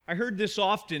I heard this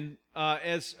often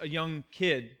as a young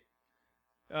kid.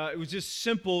 It was just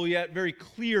simple yet very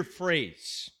clear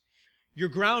phrase. You're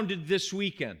grounded this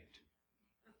weekend.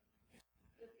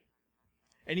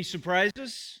 Any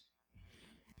surprises?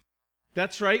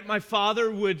 That's right. My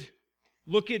father would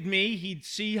look at me. He'd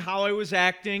see how I was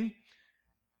acting.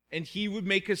 And he would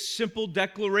make a simple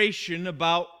declaration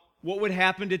about what would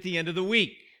happen at the end of the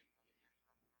week.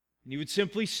 And he would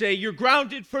simply say, "You're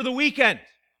grounded for the weekend."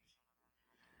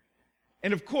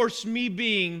 And of course, me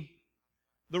being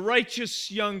the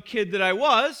righteous young kid that I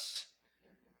was,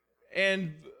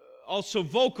 and also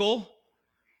vocal,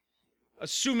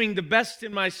 assuming the best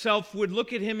in myself, would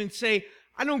look at him and say,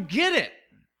 "I don't get it.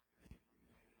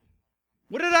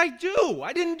 What did I do?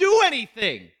 I didn't do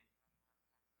anything.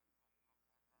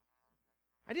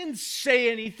 I didn't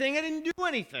say anything. I didn't do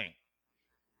anything."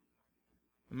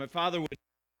 And my father would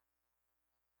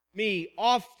me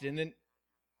often, and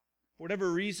for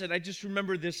whatever reason, I just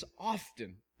remember this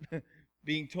often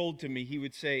being told to me. He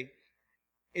would say,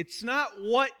 "It's not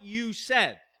what you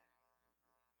said,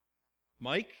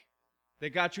 Mike,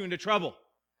 that got you into trouble.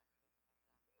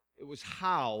 It was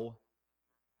how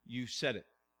you said it."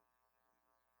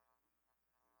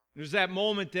 There was that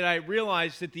moment that I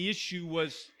realized that the issue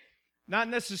was not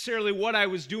necessarily what I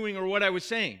was doing or what I was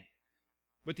saying,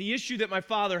 but the issue that my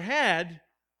father had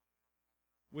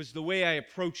was the way I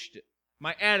approached it,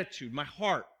 my attitude, my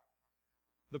heart,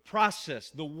 the process,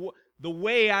 the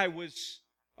way I was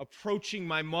approaching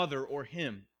my mother or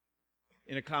him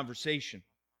in a conversation.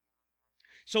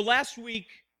 So last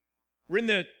week, we're in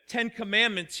the 10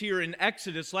 Commandments here in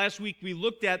Exodus. Last week, we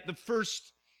looked at the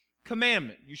first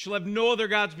commandment. You shall have no other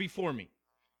gods before me.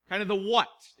 Kind of the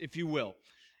what, if you will.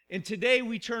 And today,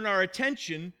 we turn our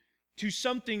attention to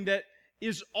something that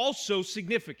is also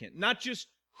significant. Not just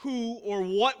who or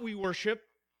what we worship,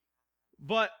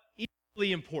 but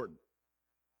equally important,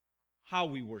 how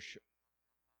we worship.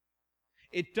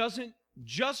 It doesn't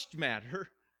just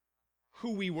matter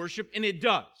who we worship, and it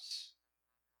does.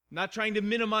 I'm not trying to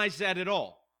minimize that at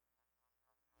all.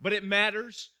 But it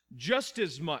matters just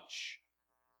as much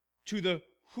to the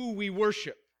who we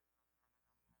worship,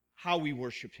 how we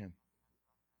worship Him.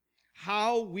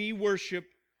 How we worship,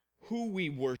 who we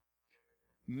worship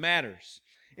matters.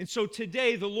 And so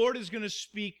today, the Lord is going to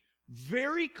speak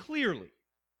very clearly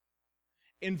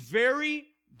and very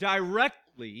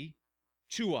directly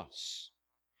to us.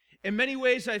 In many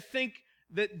ways, I think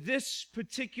that this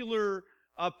particular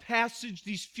passage,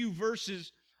 these few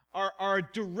verses, are a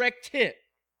direct hit.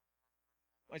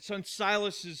 My son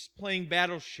Silas is playing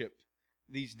Battleship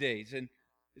these days, and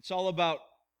it's all about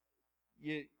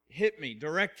you hit me,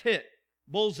 direct hit,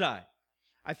 bullseye.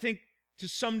 I think to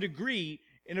some degree,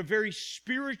 in a very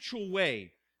spiritual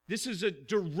way, this is a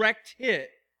direct hit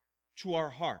to our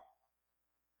heart,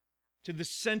 to the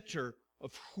center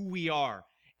of who we are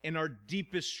and our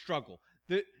deepest struggle.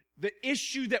 The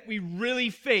issue that we really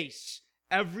face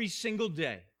every single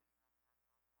day,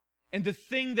 and the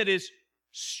thing that is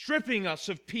stripping us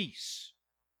of peace,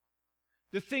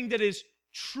 the thing that is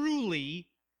truly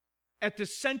at the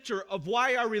center of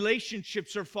why our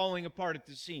relationships are falling apart at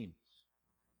the seams,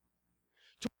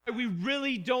 to why we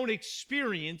really don't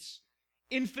experience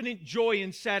infinite joy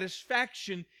and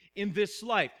satisfaction in this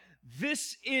life.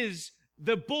 This is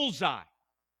the bullseye.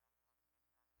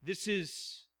 This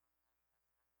is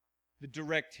the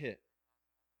direct hit.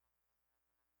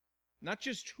 Not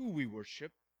just who we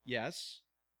worship, yes,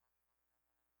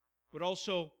 but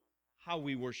also how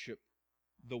we worship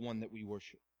the one that we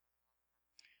worship.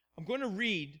 I'm going to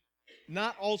read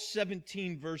not all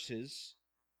 17 verses,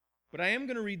 but I am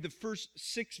going to read the first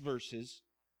 6 verses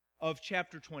of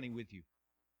chapter 20 with you.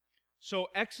 So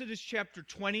Exodus chapter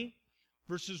 20,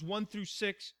 verses 1 through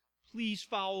 6, please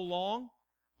follow along.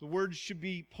 The words should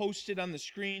be posted on the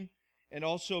screen and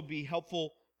also be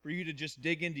helpful for you to just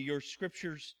dig into your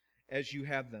scriptures as you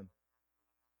have them.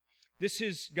 This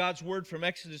is God's word from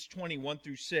Exodus 20, 1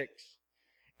 through 6.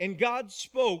 "And God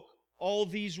spoke all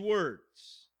these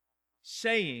words,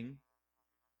 saying,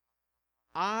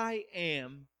 I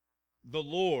am the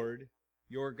Lord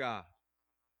your God,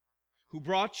 who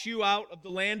brought you out of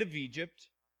the land of Egypt,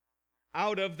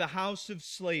 out of the house of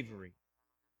slavery.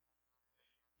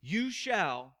 You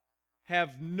shall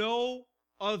have no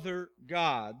other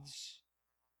gods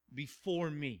before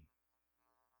me.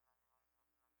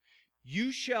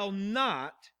 You shall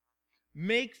not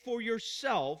make for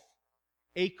yourself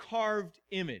a carved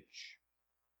image,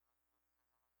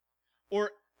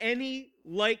 or any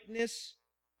likeness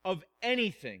of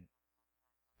anything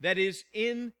that is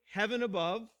in heaven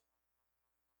above,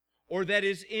 or that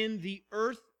is in the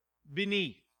earth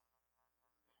beneath,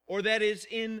 or that is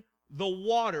in the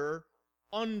water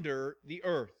under the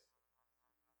earth.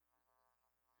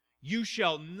 You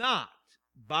shall not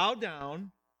bow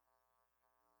down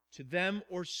to them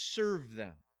or serve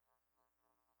them.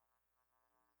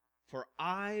 For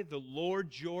I, the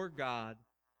Lord your God,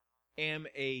 am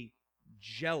a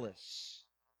jealous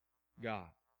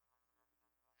God,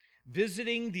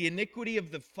 visiting the iniquity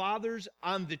of the fathers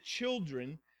on the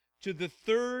children to the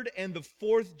third and the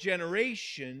fourth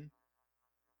generation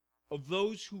of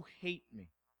those who hate me,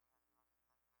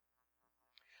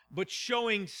 but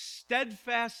showing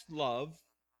steadfast love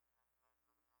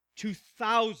to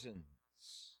thousands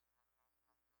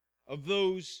of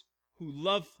those who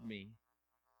love me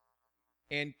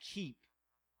and keep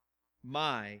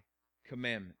my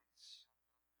commandments.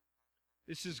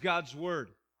 This is God's word.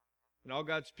 And all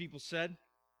God's people said,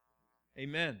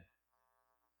 amen.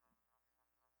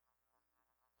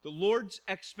 The Lord's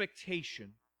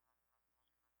expectation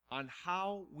on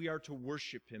how we are to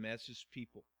worship Him as His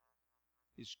people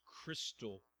is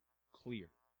crystal clear.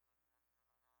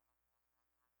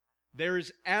 There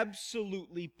is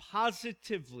absolutely,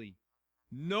 positively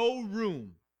no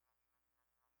room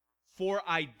for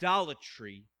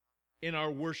idolatry in our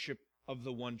worship of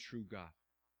the one true God.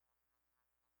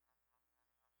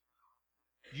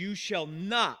 You shall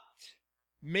not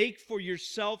make for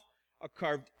yourself a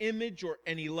carved image or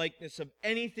any likeness of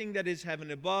anything that is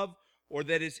heaven above, or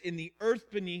that is in the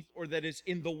earth beneath, or that is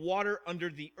in the water under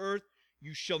the earth.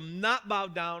 You shall not bow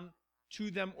down to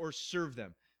them or serve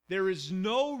them. There is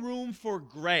no room for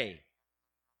gray.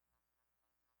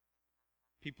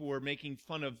 People were making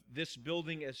fun of this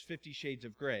building as 50 Shades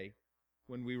of Grey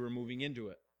when we were moving into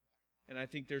it. And I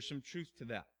think there's some truth to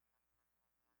that.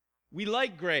 We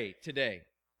like gray today.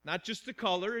 Not just the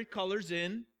color, it colors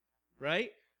in,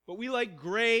 right? But we like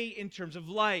gray in terms of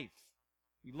life.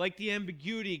 We like the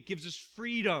ambiguity. It gives us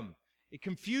freedom. It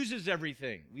confuses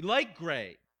everything. We like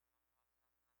gray.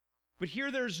 But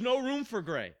here there's no room for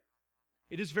gray.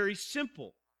 It is very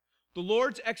simple. The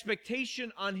Lord's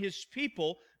expectation on His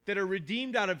people that are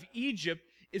redeemed out of Egypt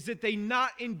is that they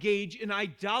not engage in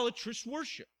idolatrous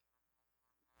worship.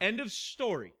 End of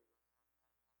story.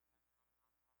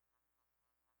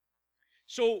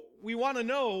 So we want to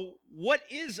know, what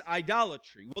is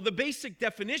idolatry? Well, the basic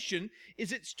definition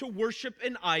is it's to worship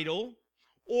an idol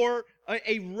or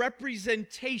a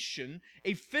representation,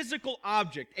 a physical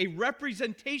object, a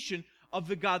representation of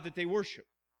the God that they worship.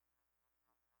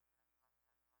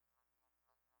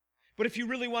 But if you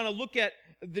really want to look at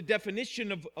the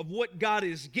definition of what God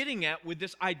is getting at with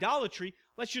this idolatry,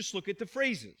 let's just look at the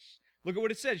phrases. Look at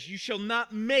what it says. You shall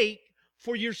not make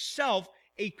for yourself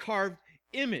a carved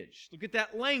image. Look at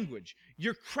that language.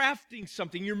 You're crafting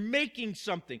something. You're making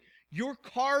something. You're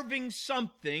carving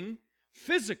something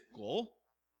physical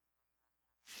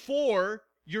for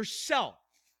yourself.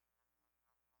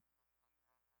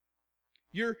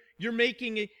 You're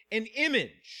making an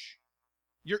image.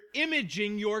 You're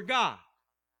imaging your God.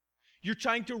 You're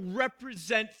trying to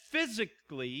represent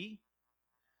physically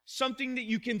something that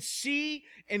you can see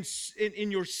and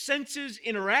in your senses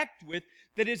interact with,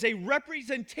 that is a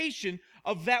representation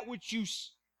of that which you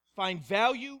find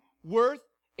value, worth,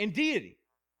 and deity.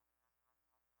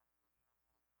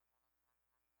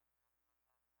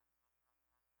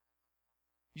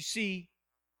 You see,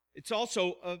 it's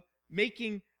also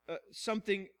making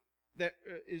something that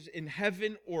is in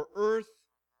heaven or earth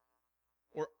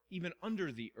or even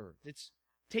under the earth. It's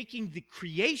taking the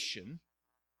creation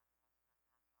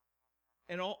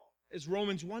and all, as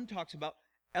Romans 1 talks about,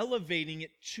 elevating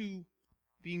it to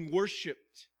being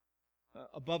worshipped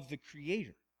above the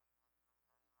Creator.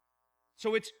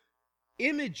 So it's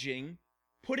imaging,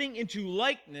 putting into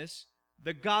likeness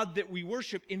the God that we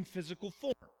worship in physical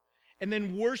form, and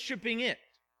then worshiping it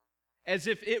as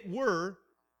if it were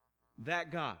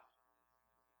that God.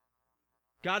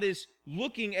 God is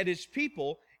looking at His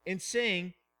people and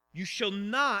saying, you shall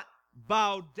not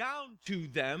bow down to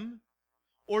them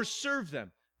or serve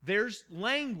them. There's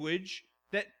language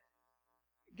that,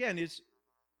 again, is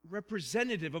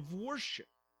representative of worship.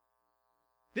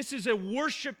 This is a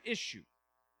worship issue.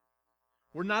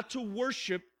 We're not to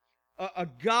worship a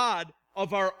God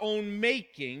of our own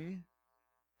making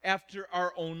after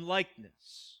our own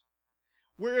likeness.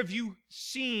 Where have you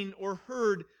seen or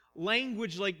heard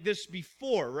language like this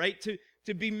before, right?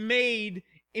 To be made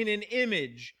in an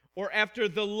image or after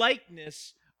the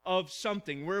likeness of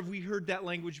something. Where have we heard that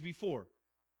language before?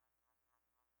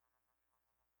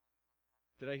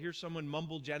 Did I hear someone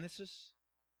mumble Genesis?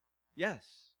 Yes.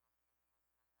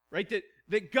 Right?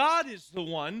 That God is the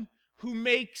one who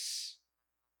makes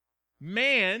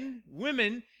man,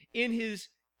 women, in His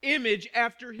image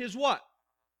after his what?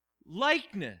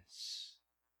 Likeness.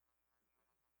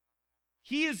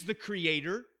 He is the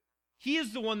creator. He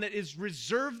is the one that is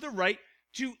reserved the right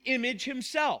to image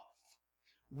himself.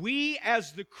 We,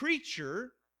 as the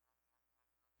creature,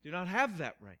 do not have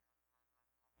that right.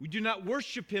 We do not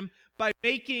worship him by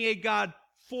making a God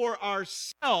for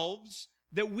ourselves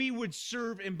that we would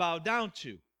serve and bow down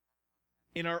to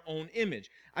in our own image.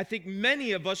 I think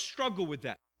many of us struggle with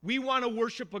that. We want to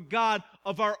worship a God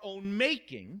of our own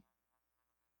making,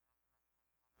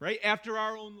 right, after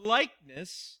our own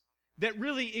likeness, that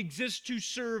really exists to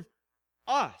serve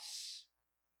us.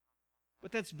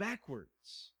 But that's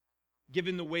backwards,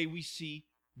 given the way we see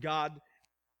God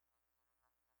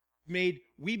made.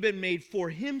 We've been made for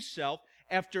himself,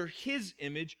 after his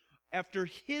image, after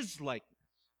his likeness.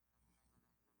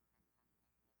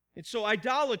 And so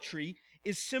idolatry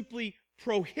is simply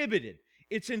prohibited.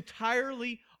 It's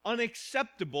entirely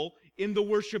unacceptable in the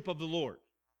worship of the Lord.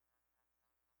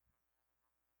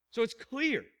 So it's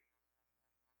clear.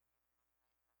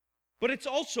 But it's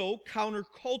also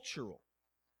countercultural.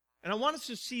 And I want us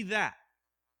to see that.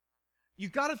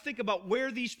 You've got to think about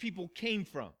where these people came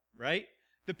from, right?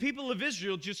 The people of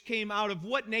Israel just came out of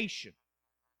what nation?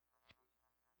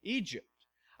 Egypt.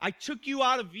 I took you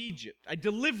out of Egypt. I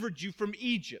delivered you from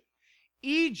Egypt.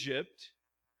 Egypt,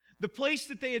 the place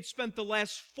that they had spent the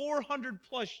last 400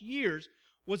 plus years,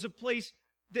 was a place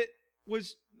that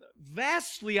was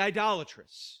vastly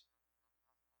idolatrous.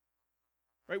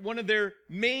 Right? One of their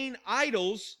main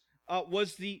idols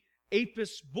was the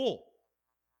Apis bull.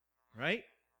 Right?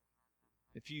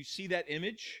 If you see that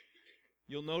image,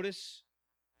 you'll notice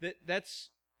that that's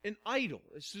an idol.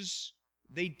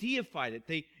 They deified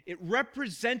it. It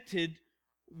represented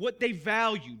what they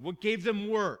valued, what gave them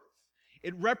worth.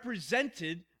 It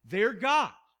represented their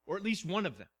God, or at least one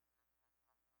of them.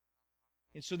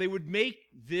 And so they would make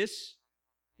this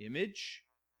image,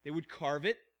 they would carve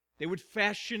it, they would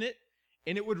fashion it,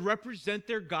 and it would represent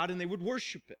their God, and they would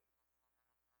worship it.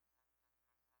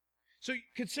 So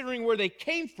considering where they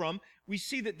came from, we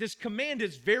see that this command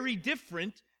is very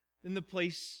different than the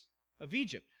place of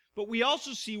Egypt. But we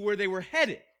also see where they were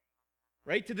headed,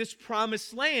 right? To this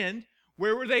promised land.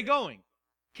 Where were they going?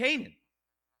 Canaan.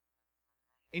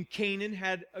 And Canaan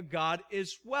had a God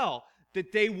as well,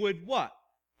 that they would what?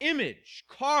 Image,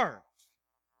 carve.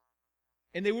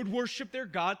 And they would worship their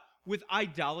God with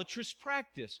idolatrous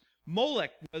practice.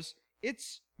 Molech was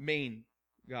its main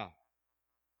god.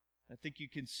 I think you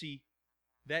can see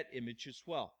that image as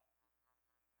well.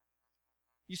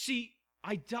 You see,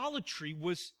 idolatry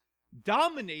was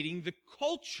dominating the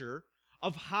culture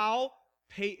of how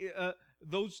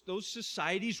those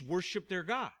societies worship their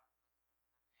God.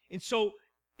 And so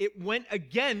it went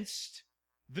against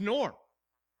the norm.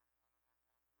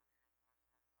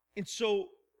 And so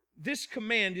this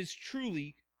command is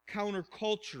truly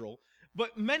countercultural.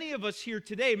 But many of us here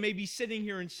today may be sitting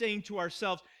here and saying to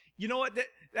ourselves, you know what,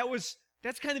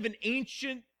 that's kind of an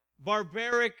ancient,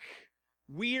 barbaric,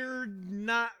 weird,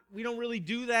 we don't really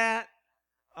do that,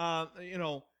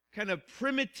 kind of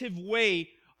primitive way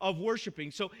of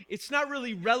worshiping. So it's not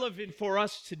really relevant for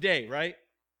us today, right?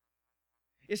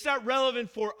 It's not relevant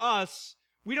for us.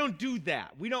 We don't do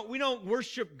that. We don't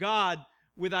worship God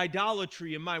with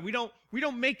idolatry in mind. We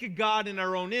don't make a God in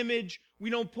our own image. We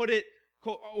don't put it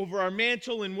over our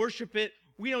mantle and worship it.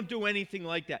 We don't do anything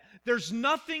like that. There's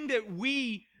nothing that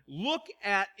we look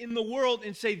at in the world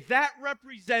and say that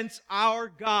represents our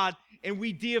God, and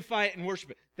we deify it and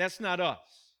worship it. That's not us.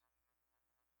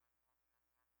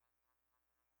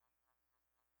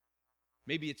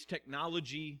 Maybe it's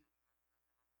technology.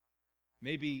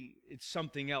 Maybe it's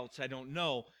something else. I don't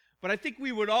know. But I think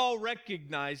we would all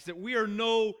recognize that we are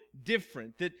no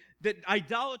different, that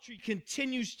idolatry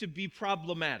continues to be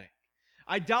problematic.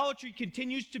 Idolatry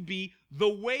continues to be the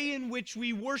way in which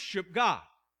we worship God,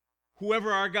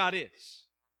 whoever our God is.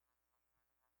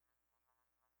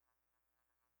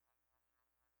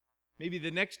 Maybe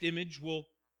the next image will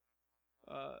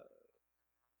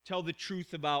tell the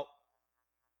truth about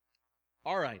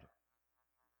our idol.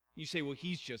 You say, well,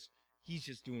 he's just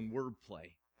doing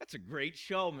wordplay. That's a great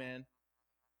show, man.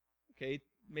 Okay,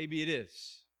 maybe it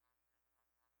is.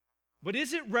 But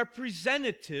is it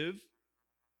representative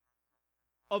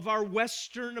of our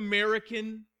Western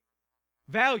American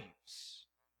values?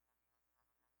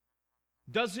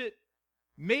 Does it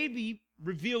maybe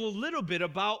reveal a little bit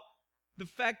about the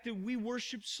fact that we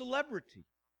worship celebrity?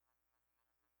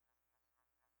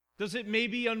 Does it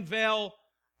maybe unveil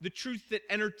the truth that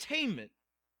entertainment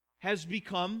has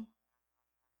become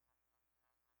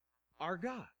our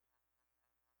God?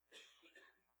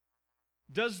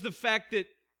 Does the fact that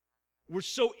We're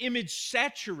so image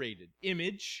saturated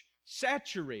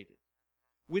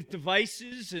with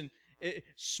devices and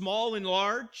small and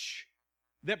large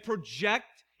that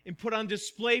project and put on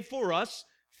display for us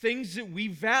things that we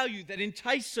value, that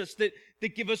entice us, that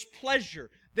give us pleasure,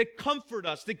 that comfort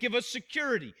us, that give us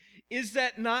security. Is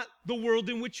that not the world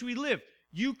in which we live?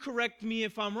 You correct me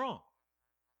if I'm wrong.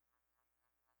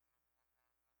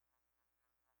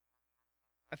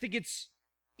 I think it's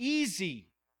easy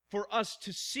for us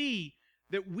to see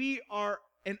that we are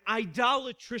an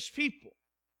idolatrous people.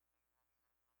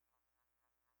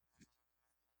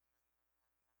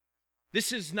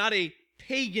 This is not a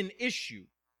pagan issue,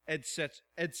 Ed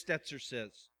Stetzer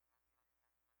says.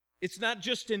 It's not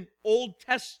just an Old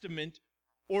Testament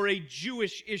or a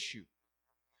Jewish issue.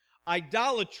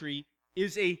 Idolatry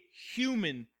is a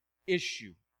human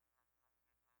issue.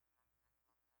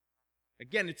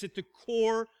 Again, it's at the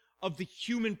core of the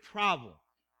human problem.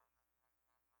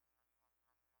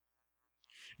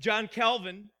 John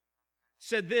Calvin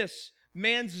said this: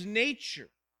 man's nature,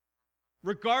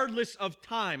 regardless of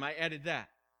time, I added that,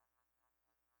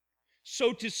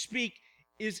 so to speak,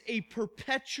 is a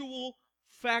perpetual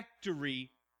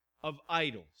factory of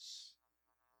idols.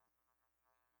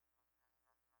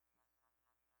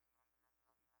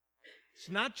 It's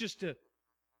not just an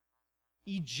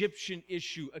Egyptian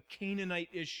issue, a Canaanite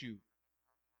issue.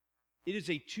 It is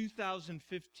a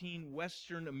 2015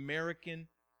 Western American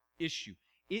issue.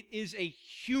 It is a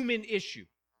human issue.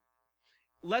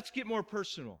 Let's get more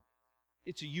personal.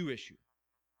 It's a you issue.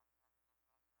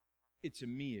 It's a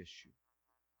me issue.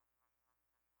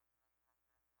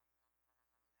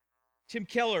 Tim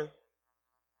Keller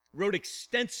wrote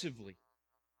extensively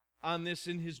on this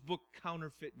in his book,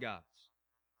 Counterfeit Gods.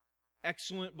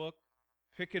 Excellent book.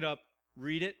 Pick it up,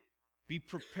 read it. Be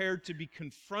prepared to be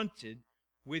confronted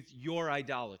with your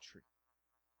idolatry.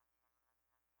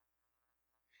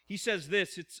 He says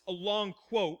this, it's a long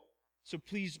quote, so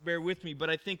please bear with me, but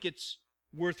I think it's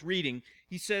worth reading.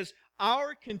 He says,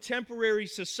 our contemporary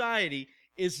society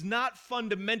is not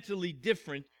fundamentally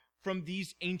different from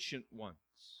these ancient ones.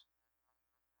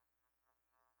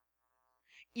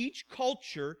 Each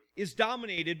culture is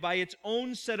dominated by its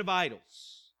own set of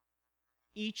idols.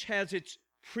 Each has its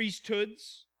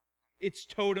priesthoods, its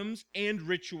totems and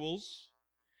rituals.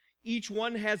 Each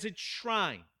one has its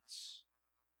shrines.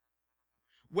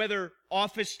 Whether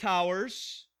office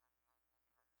towers,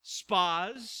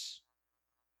 spas,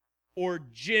 or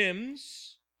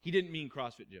gyms, he didn't mean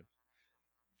CrossFit gyms,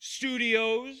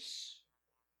 studios,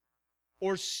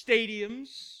 or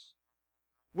stadiums,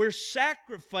 where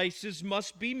sacrifices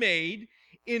must be made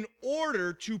in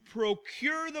order to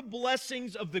procure the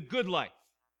blessings of the good life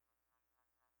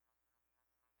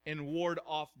and ward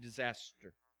off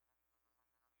disaster.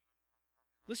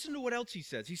 Listen to what else he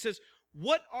says. He says,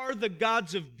 what are the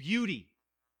gods of beauty,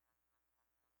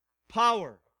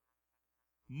 power,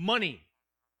 money,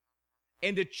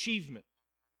 and achievement?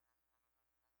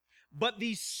 But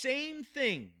these same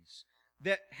things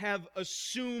that have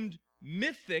assumed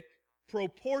mythic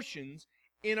proportions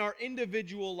in our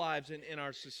individual lives and in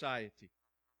our society.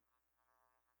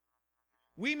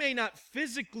 We may not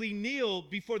physically kneel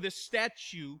before the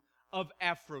statue of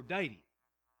Aphrodite,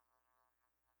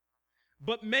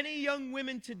 but many young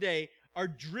women today are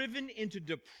driven into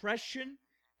depression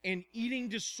and eating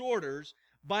disorders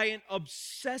by an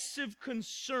obsessive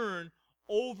concern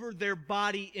over their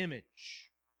body image.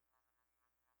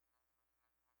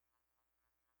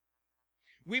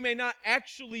 We may not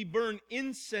actually burn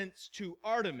incense to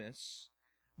Artemis,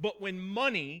 but when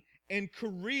money and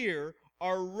career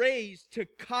are raised to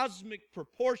cosmic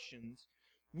proportions,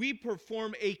 we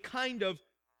perform a kind of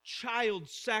child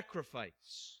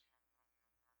sacrifice,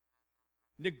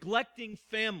 neglecting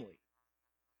family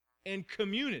and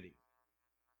community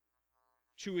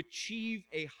to achieve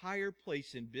a higher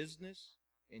place in business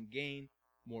and gain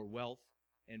more wealth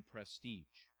and prestige.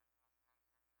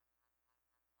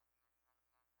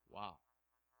 Wow.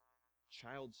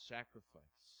 Child sacrifice.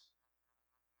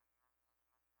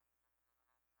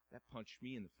 That punched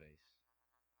me in the face.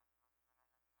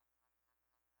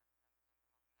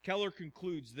 Keller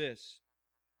concludes this.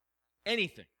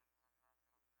 Anything.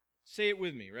 Say it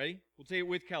with me, ready? We'll say it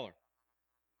with Keller.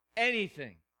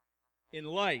 Anything in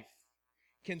life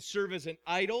can serve as an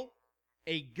idol,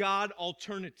 a God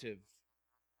alternative,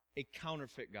 a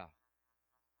counterfeit God.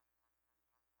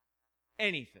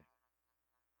 Anything.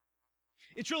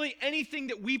 It's really anything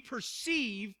that we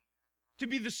perceive to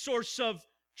be the source of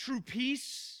true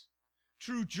peace,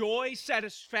 true joy,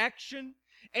 satisfaction,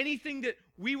 anything that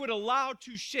we would allow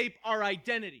to shape our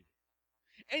identity,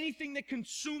 anything that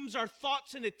consumes our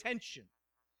thoughts and attention,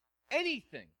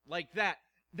 anything like that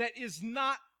that is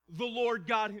not the Lord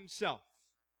God himself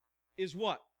is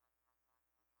what?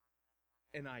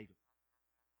 An idol.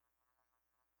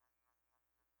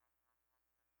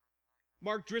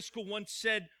 Mark Driscoll once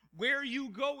said, where you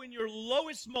go in your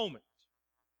lowest moment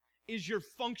is your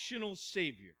functional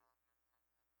Savior.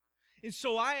 And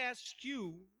so I ask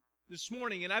you this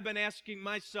morning, and I've been asking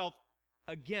myself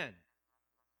again,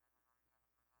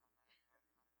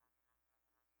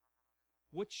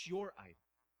 what's your idol?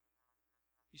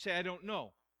 You say, I don't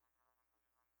know.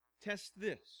 Test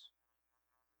this.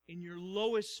 In your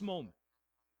lowest moment,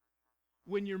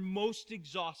 when you're most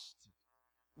exhausted,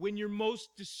 when you're most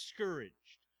discouraged,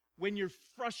 when you're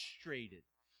frustrated,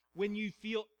 when you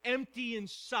feel empty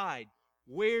inside,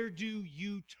 where do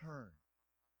you turn?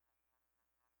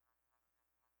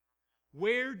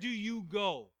 Where do you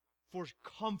go for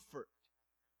comfort,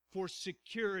 for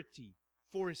security,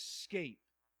 for escape,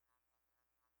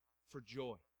 for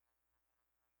joy?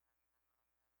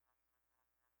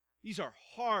 These are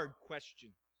hard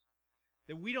questions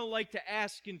that we don't like to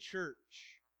ask in church.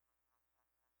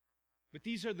 But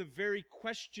these are the very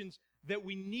questions that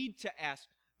we need to ask,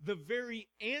 the very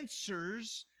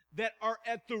answers that are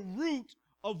at the root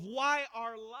of why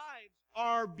our lives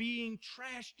are being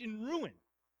trashed and ruined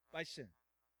by sin.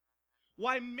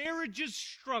 Why marriages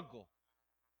struggle.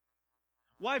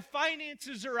 Why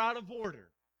finances are out of order.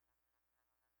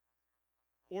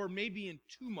 Or maybe in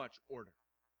too much order.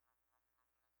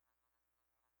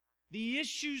 The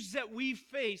issues that we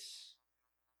face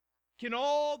can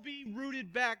all be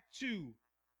rooted back to,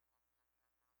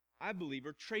 I believe,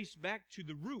 or traced back to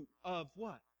the root of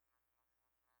what?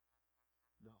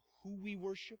 The who we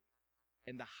worship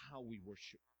and the how we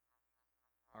worship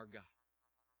our God.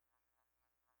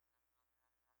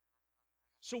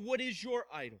 So what is your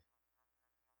idol?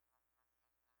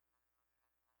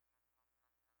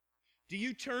 Do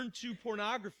you turn to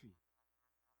pornography?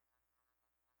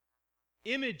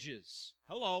 Images.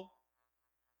 Hello.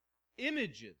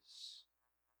 Images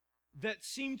that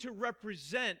seem to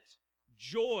represent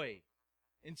joy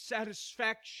and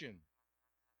satisfaction.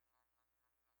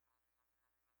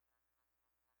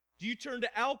 Do you turn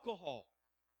to alcohol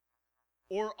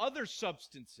or other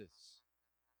substances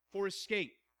for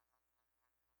escape,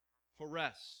 for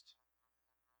rest,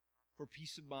 for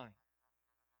peace of mind?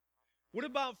 What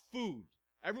about food?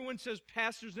 Everyone says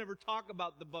pastors never talk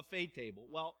about the buffet table.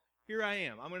 Well, here I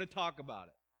am. I'm going to talk about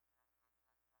it.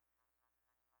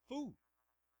 Food.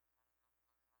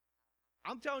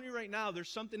 I'm telling you right now,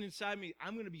 there's something inside me.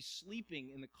 I'm going to be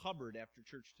sleeping in the cupboard after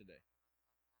church today.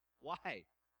 Why?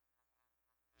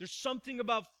 There's something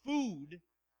about food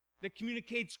that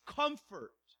communicates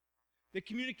comfort, that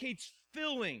communicates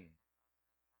filling,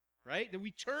 right? That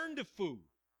we turn to food.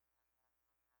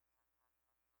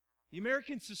 The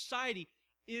American society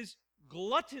is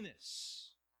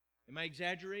gluttonous. Am I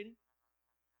exaggerating?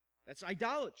 That's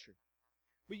idolatry.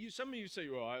 But some of you say,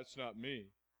 well, that's not me.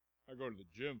 I go to the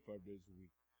gym 5 days a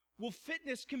week. Well,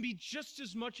 fitness can be just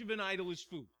as much of an idol as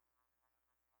food.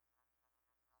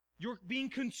 You're being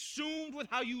consumed with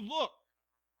how you look,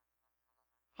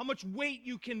 how much weight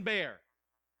you can bear,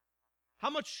 how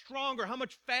much stronger, how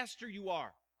much faster you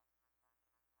are.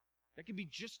 That can be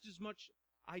just as much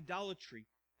idolatry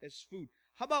as food.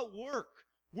 How about work?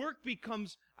 Work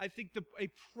becomes, I think, a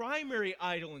primary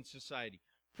idol in society.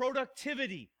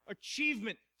 Productivity,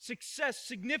 achievement, success,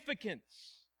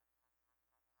 significance.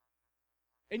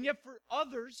 And yet for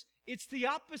others, it's the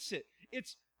opposite.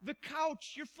 It's the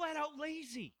couch. You're flat out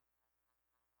lazy.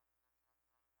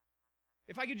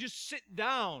 If I could just sit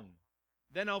down,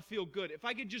 then I'll feel good. If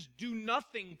I could just do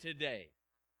nothing today.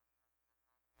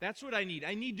 That's what I need.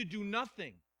 I need to do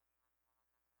nothing.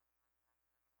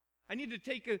 I need to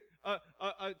take a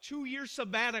 2-year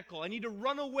sabbatical. I need to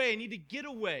run away. I need to get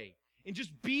away and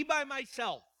just be by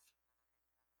myself.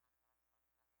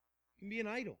 It can be an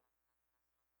idol.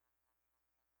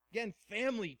 Again,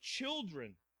 family,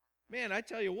 children. Man, I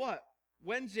tell you what,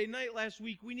 Wednesday night last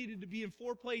week, we needed to be in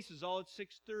 4 places all at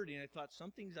 6:30, and I thought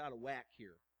something's out of whack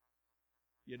here.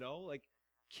 You know, like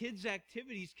kids'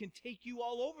 activities can take you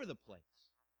all over the place.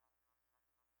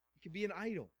 It can be an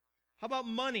idol. How about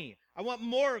money? I want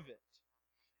more of it.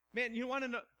 Man, you want to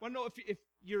know if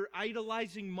you're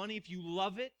idolizing money, if you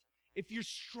love it, if you're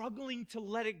struggling to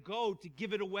let it go, to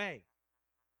give it away.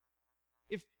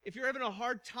 If you're having a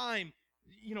hard time,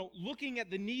 looking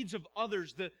at the needs of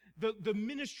others, the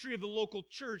ministry of the local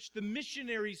church, the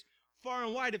missionaries far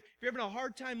and wide, if you're having a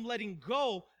hard time letting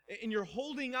go and you're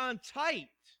holding on tight,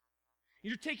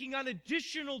 you're taking on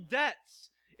additional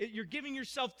debts, you're giving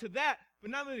yourself to that,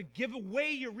 but not going to give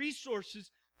away your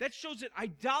resources, that shows that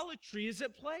idolatry is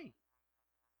at play.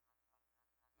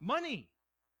 Money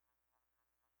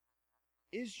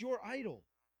is your idol.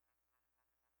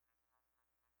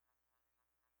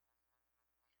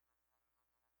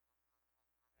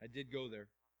 I did go there.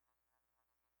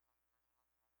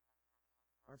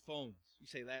 Our phones. You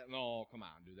say that? No, come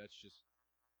on, dude. That's just...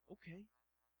 Okay.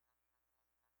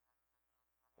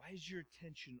 Why is your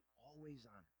attention always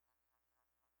on it?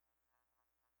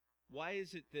 Why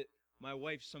is it that my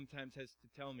wife sometimes has to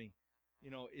tell me,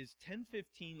 is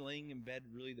 10:15 laying in bed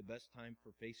really the best time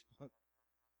for Facebook?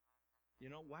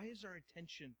 Why is our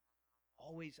attention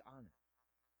always on it?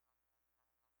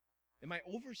 Am I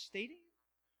overstating it?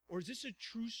 Or is this a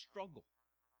true struggle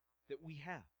that we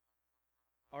have?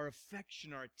 Our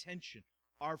affection, our attention,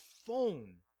 our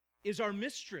phone is our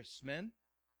mistress, men.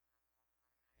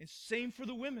 And same for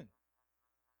the women.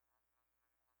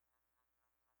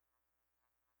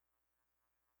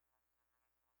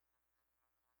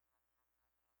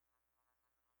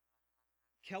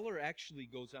 Keller actually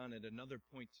goes on at another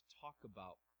point to talk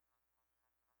about,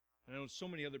 and I know so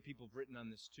many other people have written on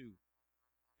this too,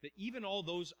 that even all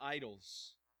those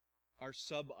idols are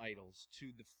sub-idols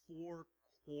to the four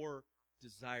core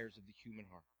desires of the human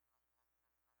heart.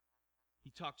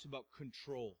 He talks about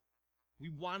control. We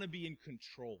want to be in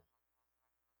control.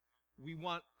 We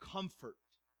want comfort,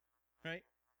 right?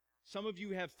 Some of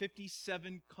you have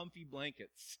 57 comfy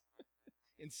blankets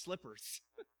and slippers,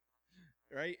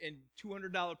 right? And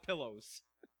 $200 pillows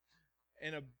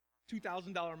and a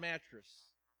 $2,000 mattress.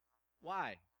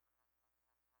 Why?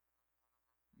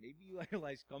 Maybe you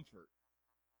idolize comfort.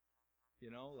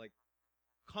 Like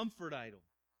comfort idol,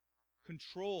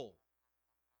 control.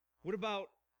 What about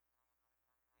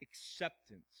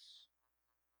acceptance?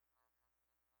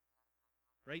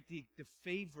 Right? The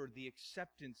favor, the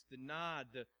acceptance, the nod,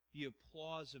 the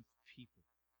applause of people.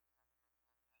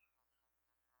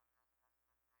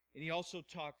 And he also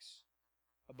talks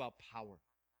about power.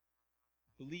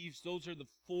 Believes those are the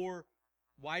four.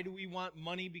 Why do we want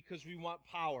money? Because we want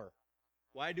power.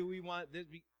 Why do we want this?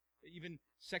 Even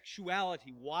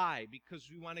sexuality. Why? Because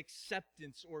we want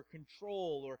acceptance or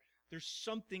control, or there's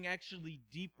something actually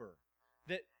deeper.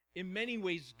 That in many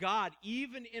ways, God,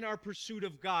 even in our pursuit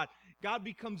of God, God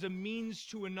becomes a means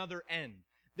to another end.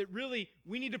 That really,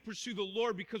 we need to pursue the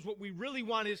Lord because what we really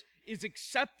want is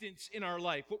acceptance in our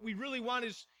life. What we really want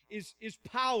is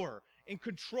power and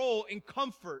control and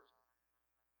comfort.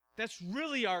 That's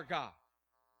really our God.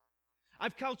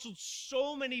 I've counseled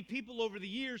so many people over the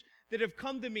years that have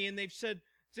come to me and they've said,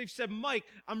 Mike,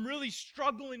 I'm really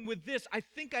struggling with this. I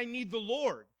think I need the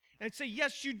Lord. And I'd say,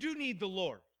 yes, you do need the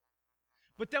Lord.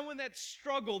 But then when that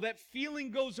struggle, that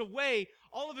feeling goes away,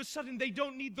 all of a sudden they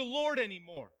don't need the Lord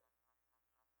anymore.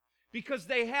 Because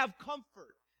they have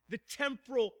comfort, the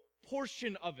temporal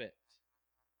portion of it.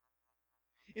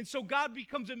 And so God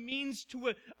becomes a means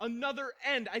to another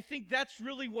end. I think that's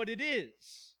really what it is.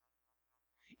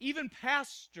 Even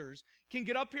pastors can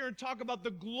get up here and talk about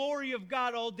the glory of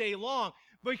God all day long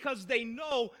because they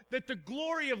know that the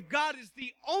glory of God is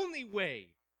the only way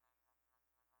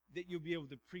that you'll be able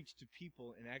to preach to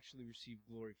people and actually receive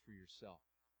glory for yourself.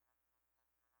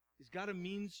 Is God a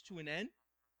means to an end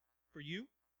for you?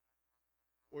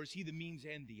 Or is He the means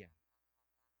and the end?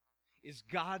 Is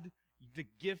God the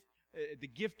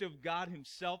gift of God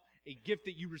Himself, a gift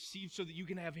that you receive so that you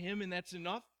can have Him and that's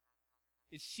enough?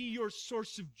 Is He your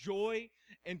source of joy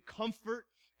and comfort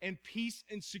and peace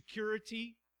and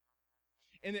security?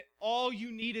 And that all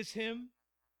you need is Him?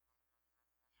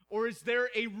 Or is there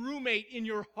a roommate in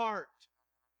your heart?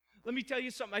 Let me tell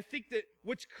you something. I think that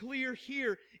what's clear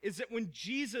here is that when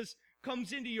Jesus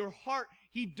comes into your heart,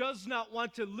 He does not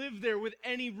want to live there with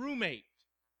any roommate.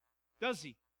 Does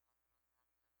He?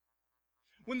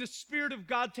 When the Spirit of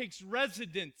God takes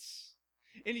residence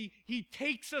and He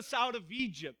takes us out of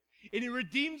Egypt and He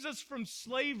redeems us from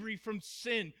slavery, from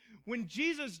sin. When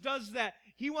Jesus does that,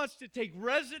 He wants to take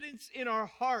residence in our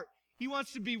heart. He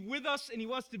wants to be with us and He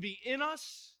wants to be in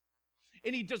us.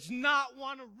 And He does not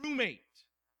want a roommate.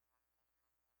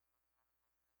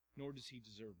 Nor does He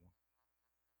deserve one.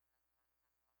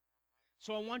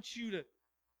 So I want you to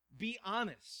be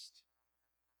honest.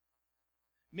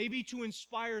 Maybe to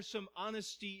inspire some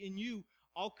honesty in you,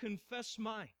 I'll confess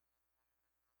mine.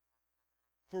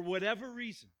 For whatever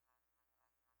reason,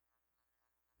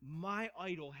 my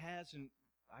idol has, and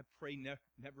I pray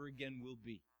never again will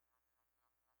be,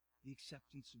 the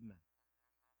acceptance of men.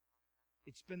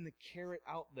 It's been the carrot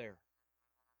out there.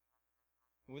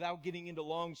 And without getting into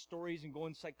long stories and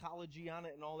going psychology on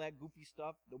it and all that goofy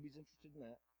stuff, nobody's interested in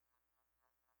that.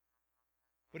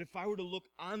 But if I were to look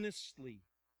honestly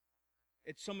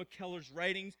at some of Keller's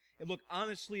writings and look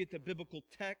honestly at the biblical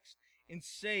text and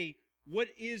say, What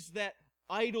is that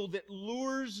idol that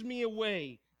lures me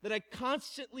away, that I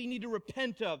constantly need to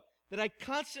repent of, that I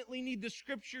constantly need the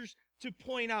Scriptures to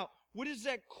point out? What is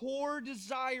that core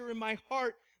desire in my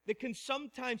heart that can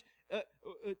sometimes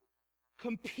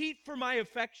compete for my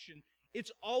affection?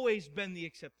 It's always been the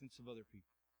acceptance of other people.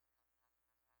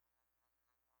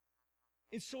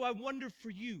 And so I wonder for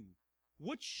you,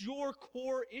 what's your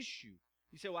core issue?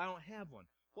 You say, well, I don't have one.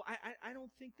 Well, I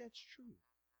don't think that's true.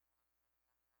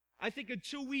 I think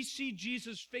until we see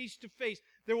Jesus face to face,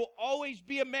 there will always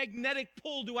be a magnetic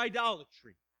pull to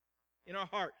idolatry in our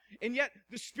heart. And yet,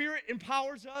 the Spirit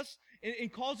empowers us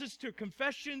and calls us to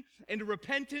confession and to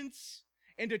repentance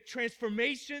and to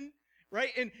transformation,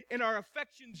 right? And our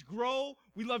affections grow.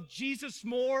 We love Jesus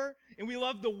more, and we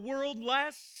love the world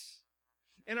less.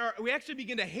 And we actually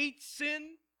begin to hate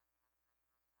sin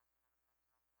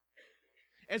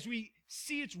as we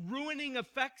see its ruining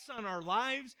effects on our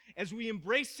lives. As we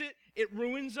embrace it, it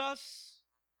ruins us.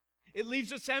 It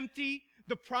leaves us empty.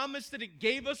 The promise that it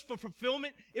gave us for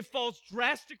fulfillment, it falls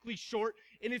drastically short,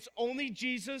 and it's only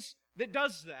Jesus that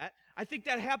does that. I think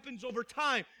that happens over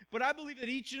time, but I believe that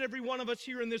each and every one of us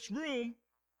here in this room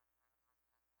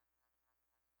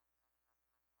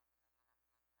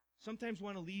sometimes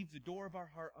want to leave the door of our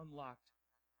heart unlocked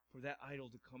for that idol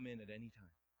to come in at any time.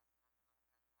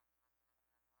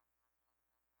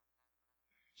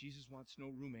 Jesus wants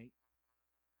no roommate.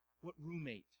 What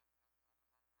roommate?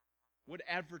 What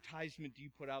advertisement do you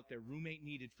put out there? Roommate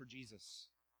needed for Jesus.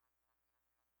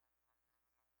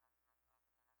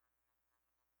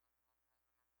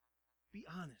 Be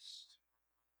honest.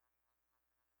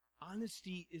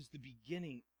 Honesty is the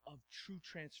beginning of true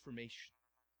transformation.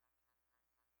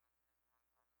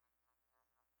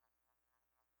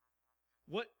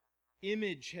 What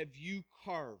image have you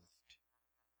carved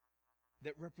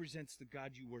that represents the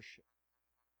God you worship?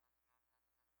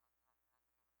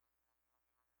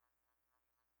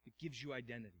 It gives you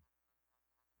identity.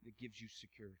 It gives you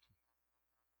security.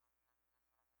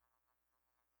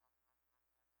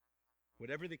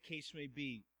 Whatever the case may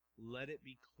be, let it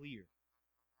be clear.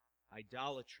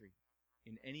 Idolatry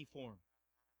in any form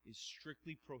is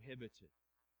strictly prohibited.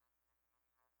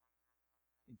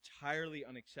 Entirely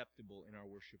unacceptable in our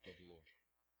worship of the Lord.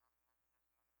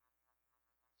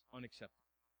 It's unacceptable.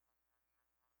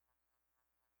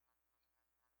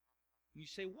 And you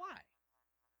say, why?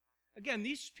 Again,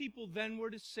 these people then were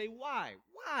to say, why?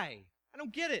 Why? I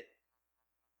don't get it.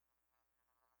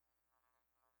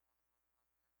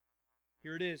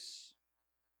 Here it is.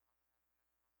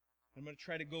 I'm going to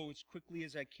try to go as quickly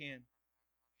as I can.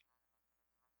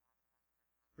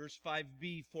 Verse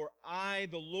 5b, for I,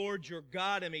 the Lord your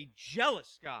God, am a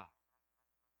jealous God.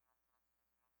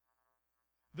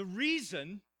 The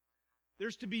reason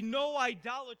there's to be no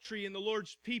idolatry in the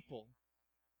Lord's people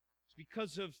is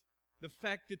because of the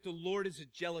fact that the Lord is a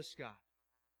jealous God.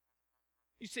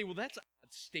 You say, well, that's a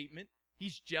statement.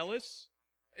 He's jealous.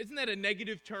 Isn't that a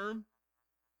negative term?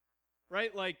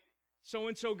 Right? Like,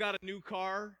 so-and-so got a new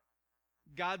car.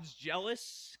 God's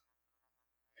jealous.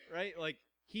 Right? Like,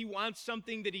 he wants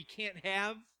something that he can't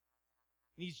have. And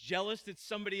he's jealous that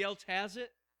somebody else has it.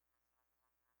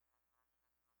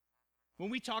 When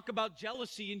we talk about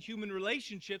jealousy in human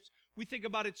relationships, we think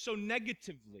about it so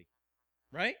negatively.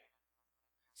 Right?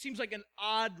 Seems like an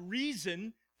odd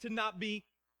reason to not be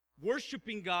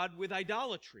worshiping God with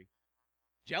idolatry.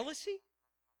 Jealousy?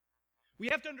 We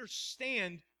have to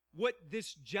understand what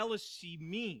this jealousy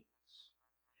means.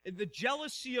 And the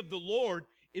jealousy of the Lord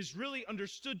is really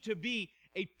understood to be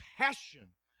a passion,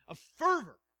 a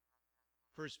fervor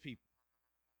for His people.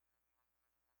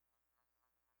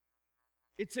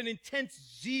 It's an intense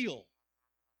zeal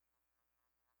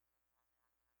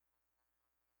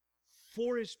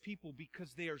for His people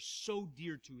because they are so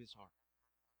dear to His heart.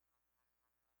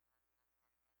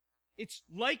 It's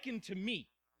likened to me,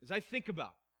 as I think about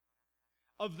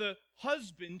it, of the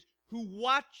husband who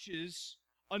watches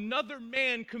another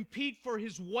man compete for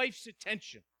his wife's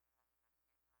attention.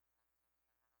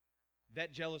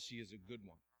 That jealousy is a good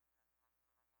one.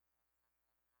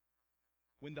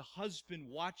 When the husband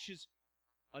watches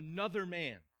another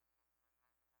man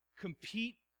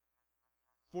compete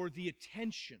for the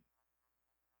attention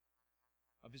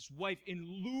of his wife and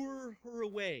lure her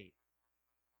away,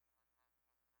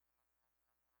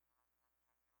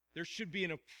 there should be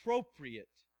an appropriate,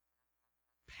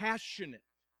 passionate,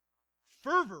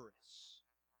 fervorous,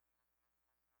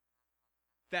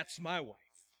 that's my wife,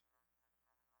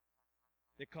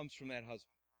 that comes from that husband.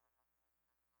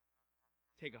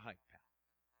 Take a hike, pal.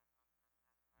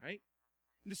 Right?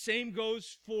 And the same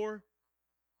goes for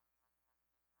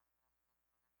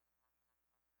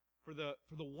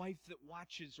for the wife that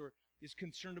watches or is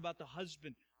concerned about the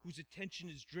husband whose attention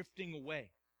is drifting away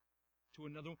to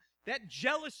another one. That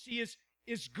jealousy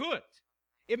is good.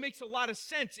 It makes a lot of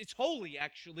sense. It's holy,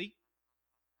 actually.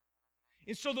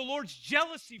 And so the Lord's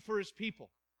jealousy for his people,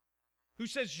 who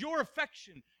says your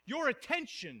affection, your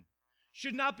attention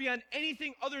should not be on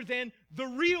anything other than the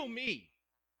real me,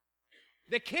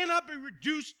 that cannot be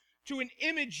reduced to an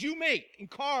image you make and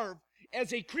carve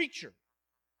as a creature.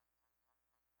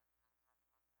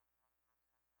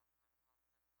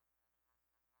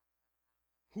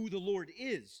 Who the Lord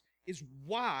is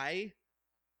why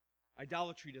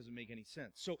idolatry doesn't make any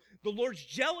sense. So the Lord's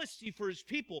jealousy for his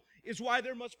people is why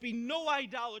there must be no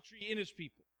idolatry in his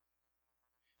people.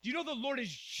 Do you know the Lord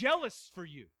is jealous for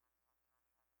you?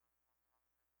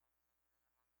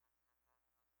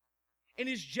 And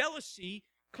his jealousy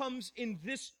comes in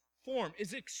this form,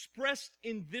 is expressed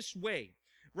in this way,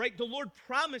 right? The Lord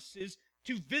promises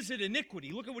to visit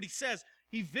iniquity. Look at what he says.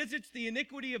 He visits the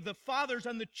iniquity of the fathers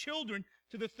on the children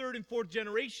to the third and fourth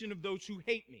generation of those who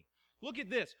hate me. Look at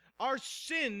this. Our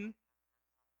sin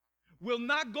will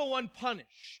not go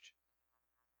unpunished.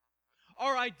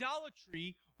 Our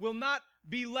idolatry will not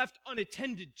be left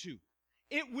unattended to.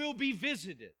 It will be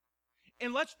visited.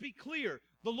 And let's be clear,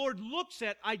 the Lord looks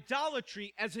at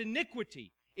idolatry as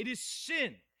iniquity. It is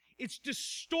sin. It's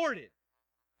distorted.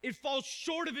 It falls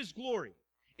short of his glory.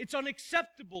 It's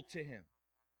unacceptable to him.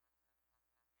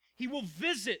 He will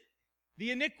visit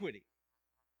the iniquity.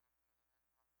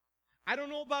 I don't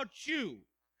know about you,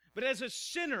 but as a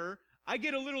sinner, I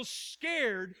get a little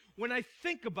scared when I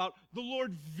think about the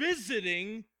Lord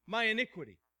visiting my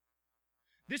iniquity.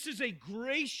 This is a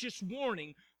gracious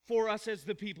warning for us as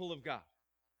the people of God.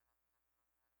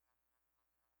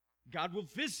 God will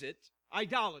visit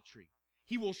idolatry.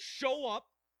 He will show up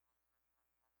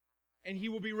and he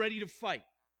will be ready to fight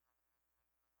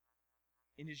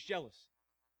in his jealousy.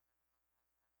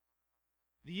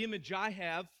 The image I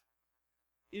have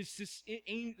is this,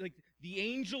 like the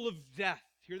angel of death.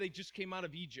 Here they just came out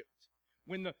of Egypt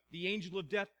when the angel of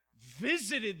death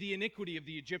visited the iniquity of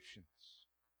the Egyptians.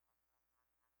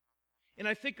 And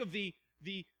I think of the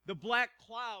black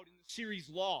cloud in the series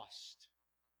Lost.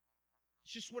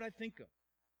 It's just what I think of.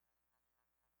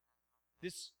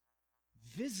 This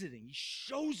visiting, he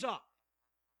shows up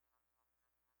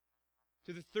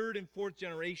to the third and fourth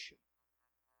generation.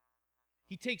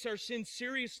 He takes our sin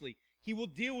seriously. He will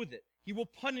deal with it. He will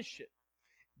punish it.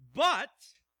 But,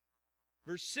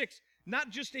 verse 6,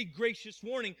 not just a gracious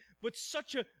warning, but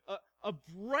such a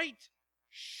bright,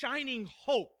 shining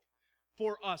hope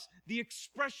for us. The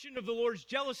expression of the Lord's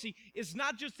jealousy is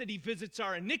not just that he visits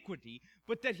our iniquity,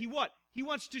 but that he what? He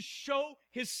wants to show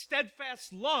his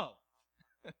steadfast love.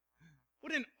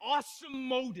 What an awesome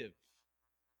motive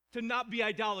to not be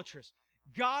idolatrous.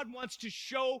 God wants to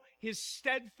show his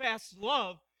steadfast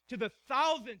love to the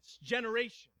thousandth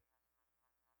generation.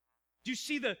 Do you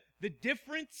see the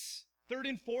difference? Third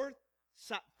and fourth,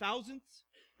 thousandths,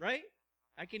 right?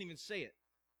 I can't even say it,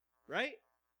 right?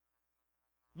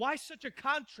 Why such a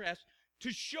contrast?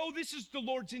 To show this is the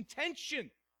Lord's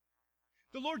intention.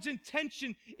 The Lord's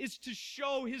intention is to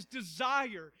show his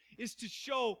desire, is to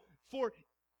show for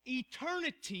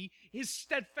eternity his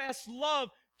steadfast love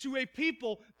to a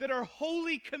people that are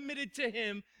wholly committed to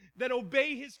him, that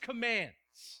obey his commands.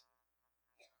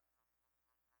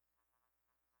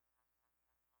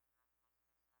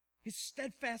 His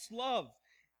steadfast love.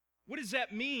 What does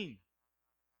that mean?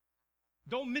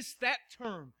 Don't miss that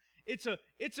term. It's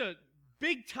a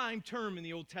big time term in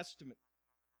the Old Testament.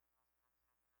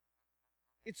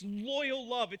 It's loyal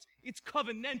love. It's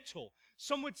covenantal.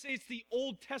 Some would say it's the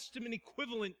Old Testament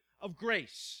equivalent of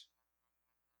grace.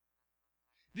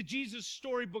 The Jesus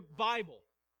Storybook Bible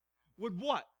would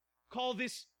what? Call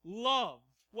this love.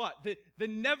 What? The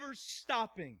never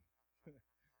stopping.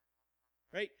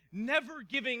 Right? Never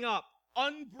giving up,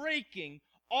 unbreaking,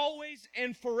 always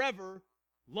and forever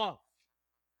love.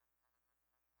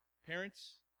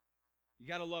 Parents, you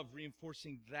got to love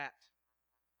reinforcing that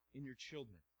in your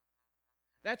children.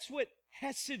 That's what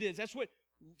Hesed is. That's what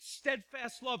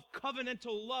steadfast love,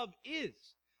 covenantal love is.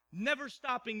 Never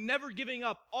stopping, never giving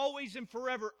up, always and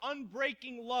forever,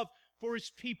 unbreaking love for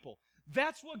his people.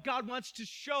 That's what God wants to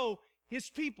show his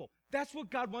people. That's what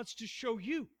God wants to show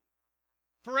you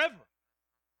forever.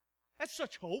 That's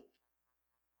such hope.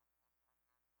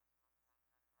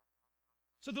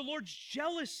 So the Lord's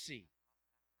jealousy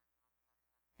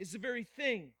is the very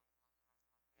thing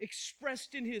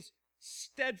expressed in his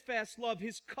steadfast love,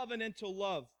 his covenantal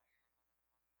love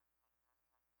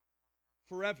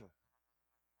forever.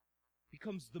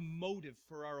 Becomes the motive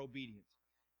for our obedience.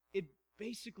 It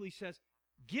basically says,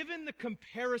 given the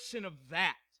comparison of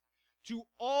that to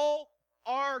all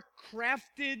our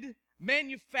crafted,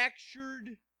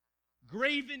 manufactured,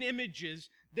 graven images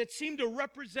that seem to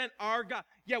represent our God,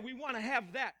 yeah, we want to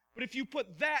have that. But if you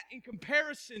put that in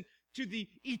comparison to the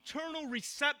eternal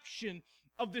reception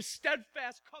of the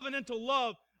steadfast covenantal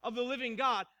love of the living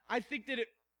God, I think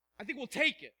we'll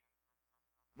take it.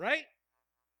 Right?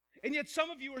 And yet some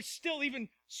of you are still even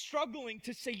struggling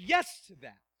to say yes to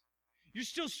that. You're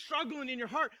still struggling in your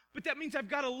heart, but that means I've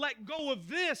got to let go of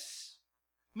this,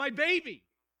 my baby.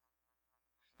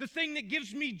 The thing that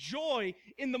gives me joy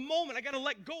in the moment, I got to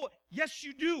let go. Yes,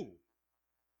 you do.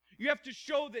 You have to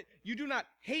show that you do not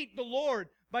hate the Lord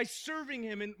by serving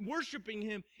Him and worshiping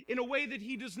Him in a way that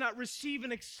He does not receive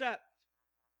and accept.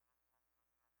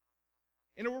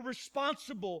 And we're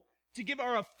responsible to give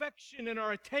our affection and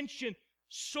our attention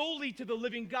solely to the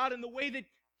living God in the way that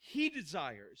He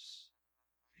desires,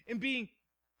 and being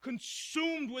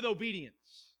consumed with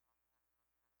obedience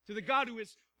to the God who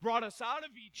has brought us out of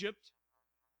Egypt,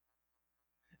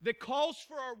 that calls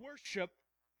for our worship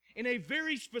in a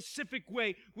very specific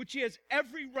way, which He has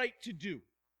every right to do.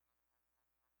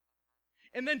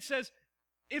 And then says,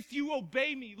 if you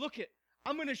obey me, look it,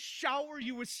 I'm going to shower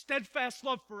you with steadfast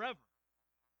love forever.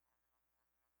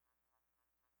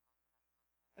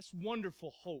 That's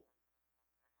wonderful hope.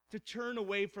 To turn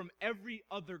away from every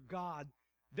other god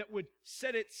that would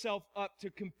set itself up to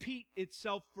compete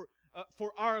itself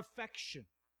for our affection,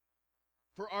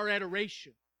 for our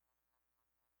adoration.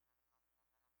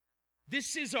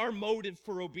 This is our motive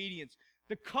for obedience,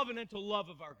 the covenantal love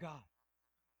of our God.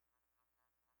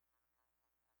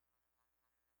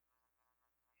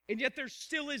 And yet there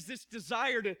still is this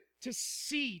desire to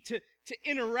see, to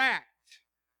interact,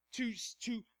 to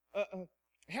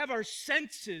have our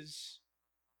senses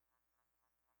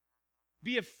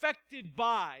be affected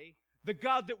by the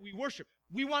God that we worship.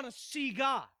 We want to see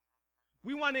God.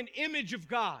 We want an image of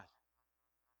God.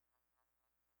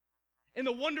 And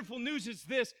the wonderful news is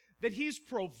this, that He's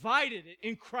provided it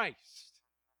in Christ.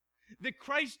 That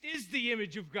Christ is the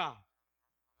image of God.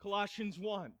 Colossians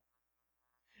 1.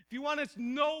 If you want to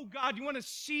know God, you want to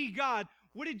see God,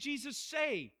 what did Jesus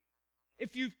say?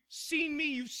 If you've seen me,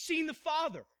 you've seen the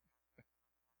Father.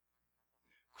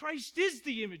 Christ is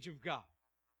the image of God.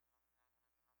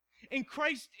 And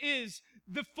Christ is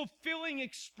the fulfilling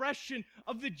expression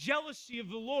of the jealousy of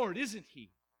the Lord, isn't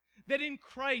He? That in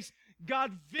Christ,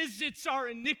 God visits our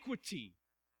iniquity.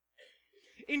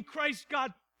 In Christ,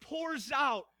 God pours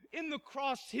out in the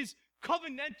cross His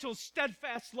covenantal,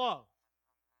 steadfast love.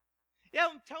 Yeah,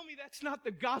 tell me that's not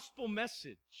the gospel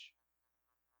message.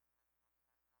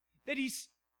 That He's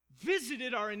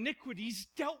visited our iniquity, He's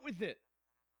dealt with it.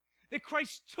 That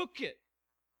Christ took it.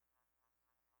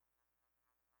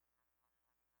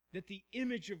 That the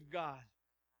image of God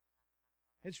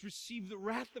has received the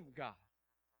wrath of God,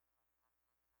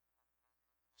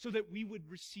 so that we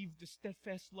would receive the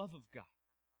steadfast love of God.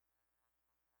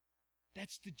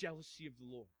 That's the jealousy of the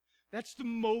Lord. That's the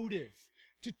motive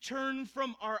to turn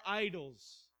from our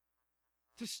idols,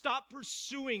 to stop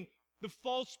pursuing the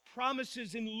false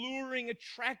promises and luring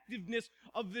attractiveness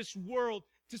of this world,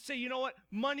 to say, you know what,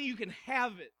 money, you can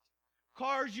have it.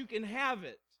 Cars, you can have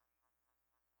it.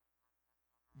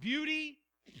 Beauty,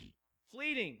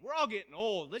 fleeting. We're all getting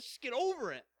old. Let's just get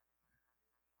over it.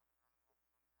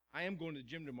 I am going to the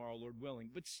gym tomorrow, Lord willing,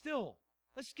 but still,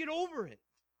 let's get over it.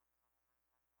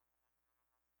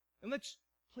 And let's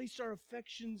place our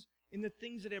affections in the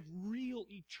things that have real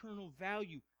eternal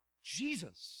value.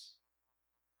 Jesus.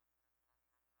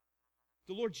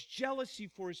 The Lord's jealousy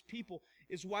for His people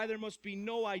is why there must be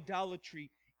no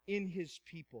idolatry in His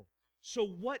people. So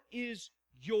what is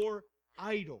your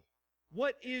idol?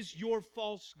 What is your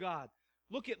false god?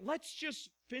 Let's just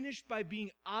finish by being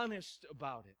honest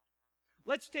about it.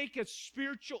 Let's take a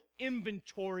spiritual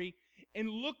inventory and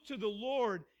look to the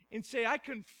Lord and say, I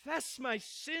confess my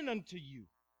sin unto you.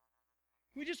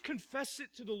 Can we just confess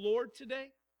it to the Lord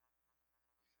today?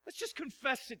 Let's just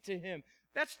confess it to Him.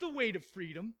 That's the way to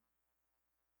freedom.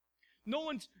 No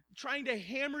one's trying to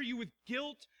hammer you with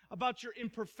guilt about your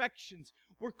imperfections.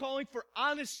 We're calling for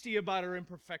honesty about our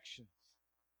imperfections.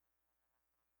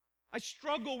 I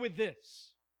struggle with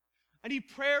this. I need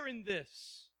prayer in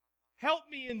this. Help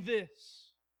me in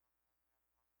this.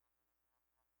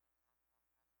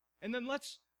 And then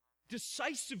let's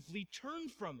decisively turn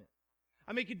from it.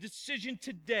 I make a decision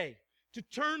today to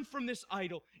turn from this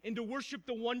idol and to worship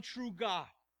the one true God.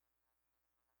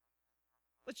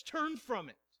 Let's turn from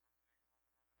it.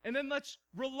 And then let's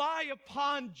rely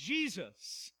upon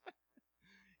Jesus,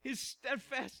 His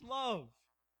steadfast love.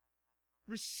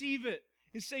 Receive it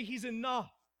and say He's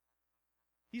enough.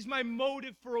 He's my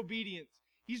motive for obedience.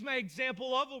 He's my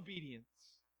example of obedience.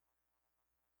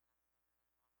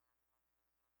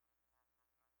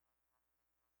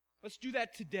 Let's do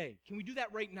that today. Can we do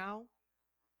that right now?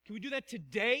 Can we do that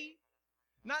today?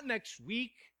 Not next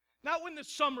week. Not when the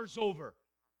summer's over.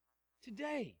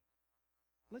 Today.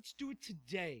 Let's do it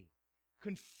today.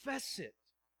 Confess it.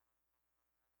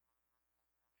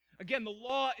 Again, the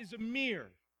law is a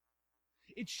mirror.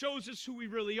 It shows us who we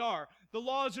really are. The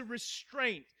law is a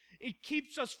restraint. It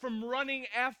keeps us from running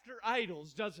after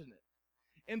idols, doesn't it?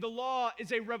 And the law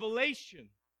is a revelation,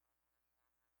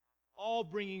 all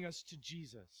bringing us to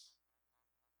Jesus.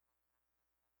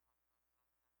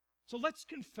 So let's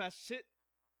confess it.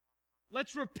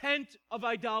 Let's repent of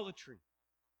idolatry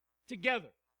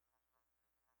together.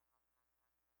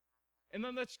 And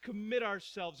then let's commit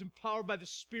ourselves, empowered by the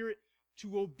Spirit,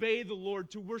 to obey the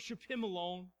Lord, to worship Him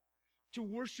alone, to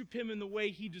worship Him in the way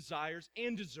He desires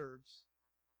and deserves.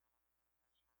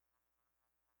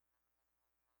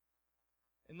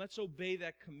 And let's obey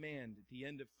that command at the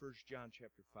end of 1 John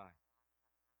chapter 5.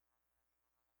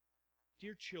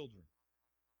 Dear children,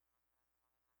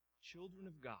 children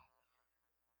of God,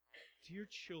 dear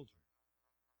children,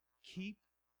 keep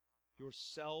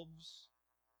yourselves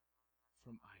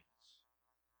from idols.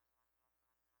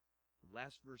 The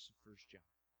last verse of 1 John.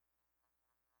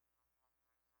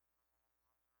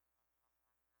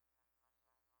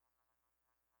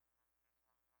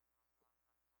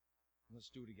 Let's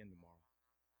do it again tomorrow.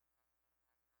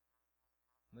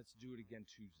 Let's do it again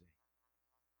Tuesday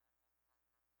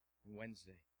and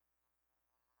Wednesday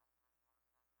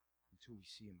until we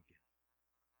see Him again.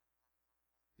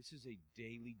 This is a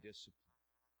daily discipline.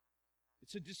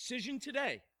 It's a decision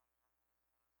today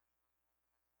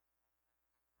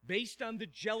based on the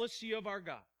jealousy of our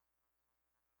God.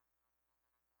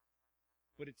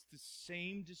 But it's the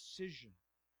same decision,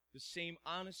 the same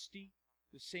honesty,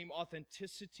 the same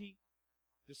authenticity,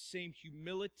 the same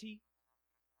humility,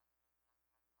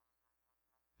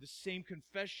 the same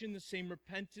confession, the same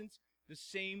repentance, the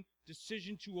same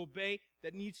decision to obey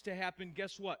that needs to happen,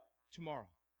 guess what? Tomorrow.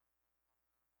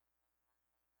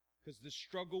 Because the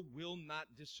struggle will not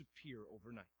disappear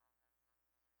overnight.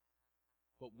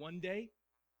 But one day,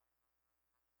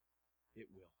 it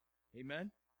will.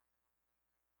 Amen?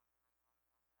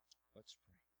 Let's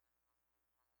pray.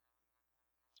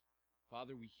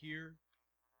 Father, we hear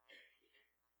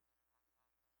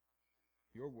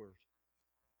your word.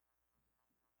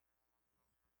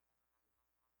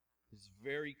 It's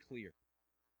very clear.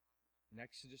 In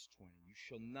Exodus 20, you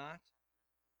shall not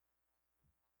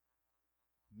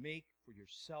make for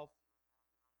yourself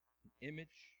an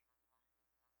image,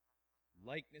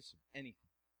 likeness of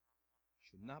anything. You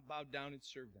shall not bow down and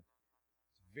serve them.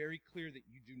 It's very clear that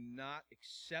you do not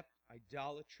accept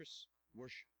idolatrous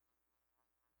worship.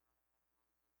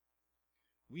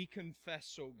 We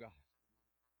confess, O God,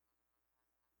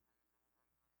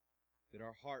 that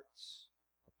our hearts,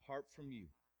 apart from you,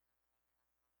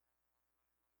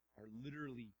 are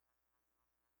literally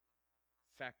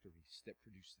factories that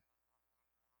produce them.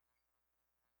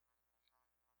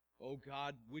 Oh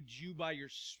God, would you by your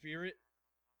Spirit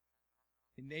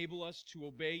enable us to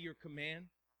obey your command?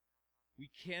 We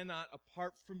cannot,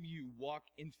 apart from you, walk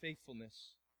in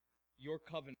faithfulness, your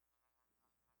covenant.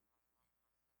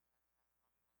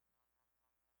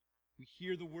 We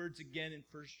hear the words again in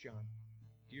 1 John.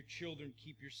 Dear children,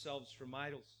 keep yourselves from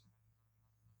idols.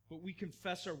 But we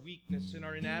confess our weakness and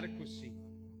our inadequacy.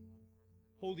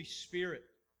 Holy Spirit,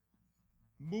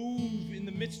 move in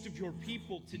the midst of your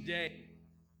people today.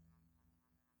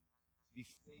 Be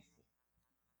faithful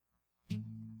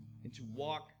and to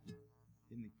walk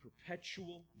in the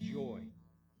perpetual joy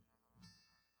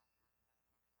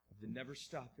of the never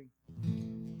stopping,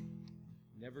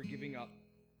 never giving up,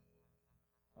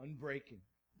 unbreaking,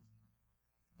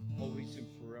 always and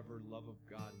forever love of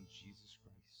God in Jesus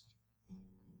Christ.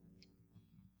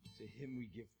 To Him we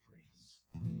give